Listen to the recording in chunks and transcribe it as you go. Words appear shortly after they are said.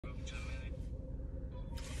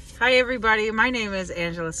Hi everybody, my name is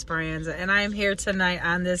Angela Speranza and I am here tonight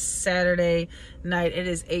on this Saturday night. It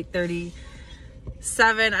is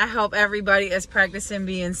 8:37. I hope everybody is practicing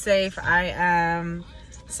being safe. I am.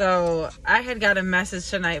 So I had got a message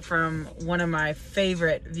tonight from one of my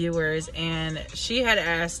favorite viewers, and she had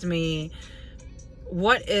asked me,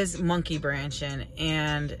 what is monkey branching?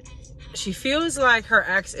 And she feels like her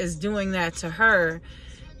ex is doing that to her,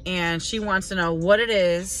 and she wants to know what it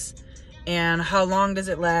is and how long does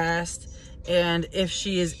it last, and if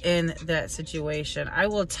she is in that situation. I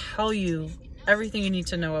will tell you everything you need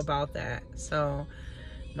to know about that. So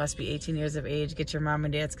must be 18 years of age, get your mom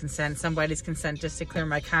and dad's consent, somebody's consent, just to clear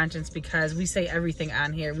my conscience, because we say everything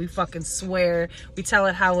on here. We fucking swear, we tell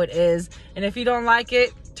it how it is, and if you don't like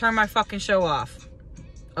it, turn my fucking show off.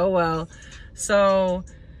 Oh well. So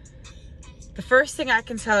the first thing I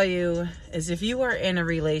can tell you is, if you are in a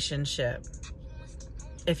relationship,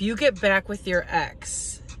 if you get back with your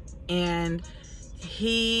ex and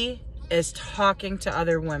he is talking to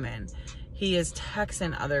other women, he is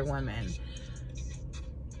texting other women,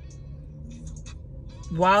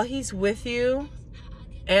 while he's with you,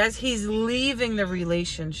 as he's leaving the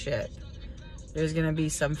relationship, there's going to be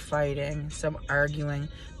some fighting, some arguing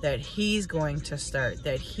that he's going to start,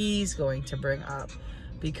 that he's going to bring up,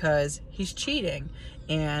 because he's cheating.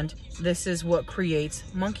 And this is what creates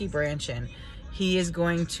monkey branching. He is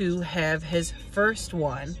going to have his first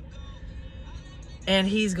one, and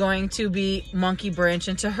he's going to be monkey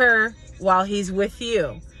branching to her while he's with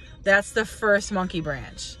you. That's the first monkey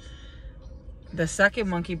branch. The second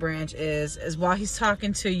monkey branch is while he's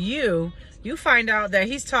talking to you, you find out that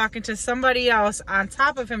he's talking to somebody else on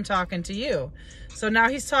top of him talking to you. So now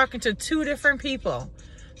he's talking to two different people.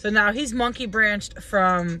 So now he's monkey branched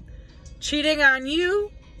from cheating on you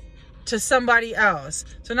to somebody else.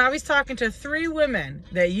 So now he's talking to three women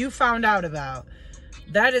that you found out about.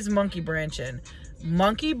 That is monkey branching.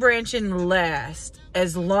 Monkey branching lasts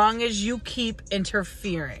as long as you keep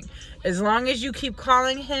interfering. As long as you keep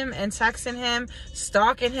calling him and texting him,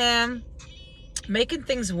 stalking him, making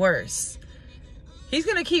things worse. He's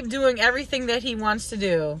going to keep doing everything that he wants to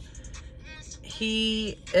do.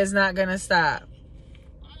 He is not going to stop.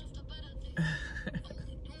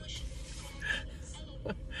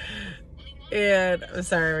 And I'm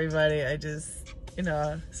sorry, everybody. I just,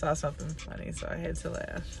 saw something funny, so I had to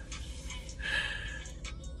laugh.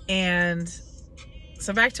 And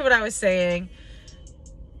so back to what I was saying.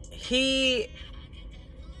 He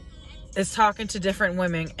is talking to different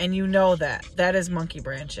women, and you know that. That is monkey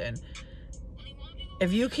branching.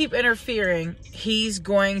 If you keep interfering, he's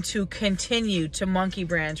going to continue to monkey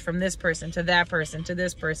branch from this person to that person to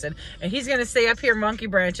this person. And he's going to stay up here monkey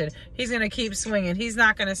branching. He's going to keep swinging. He's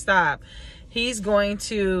not going to stop. He's going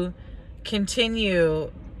to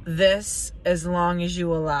continue this as long as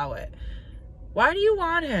you allow it. Why do you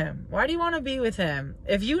want him? Why do you want to be with him?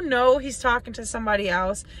 If you know he's talking to somebody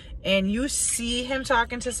else and you see him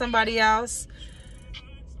talking to somebody else,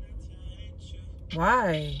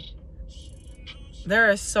 why?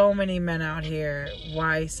 There are so many men out here.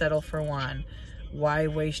 Why settle for one? Why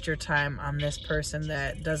waste your time on this person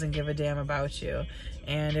that doesn't give a damn about you?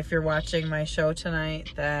 And if you're watching my show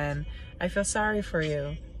tonight, then I feel sorry for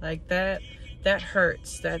you. Like, that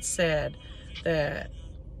hurts. That's sad that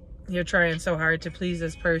you're trying so hard to please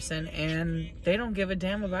this person and they don't give a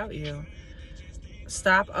damn about you.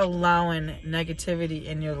 Stop allowing negativity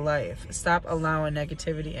in your life. Stop allowing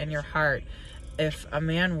negativity in your heart. If a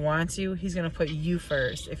man wants you, he's going to put you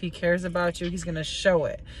first. If he cares about you, he's going to show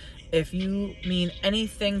it. If you mean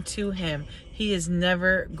anything to him, he is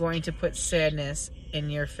never going to put sadness in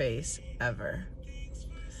your face, ever.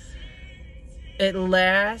 It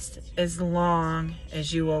lasts as long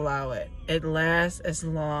as you allow it. It lasts as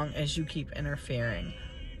long as you keep interfering.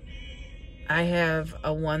 I have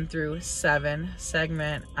a 1 through 7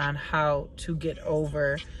 segment on how to get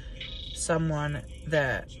over someone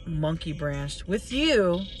that monkey branched with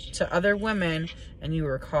you to other women and you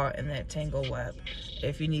were caught in that tangle web.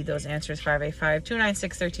 If you need those answers,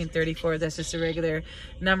 585-296-1334. That's just a regular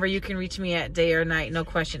number. You can reach me at day or night. No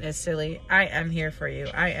question is silly. I am here for you.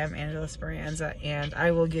 I am Angela Speranza, and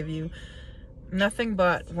I will give you nothing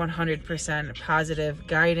but 100% positive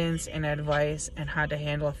guidance and advice and how to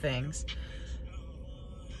handle things.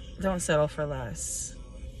 Don't settle for less.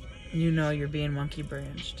 You know you're being monkey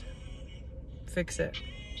branched. Fix it.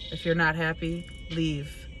 If you're not happy,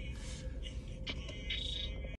 leave.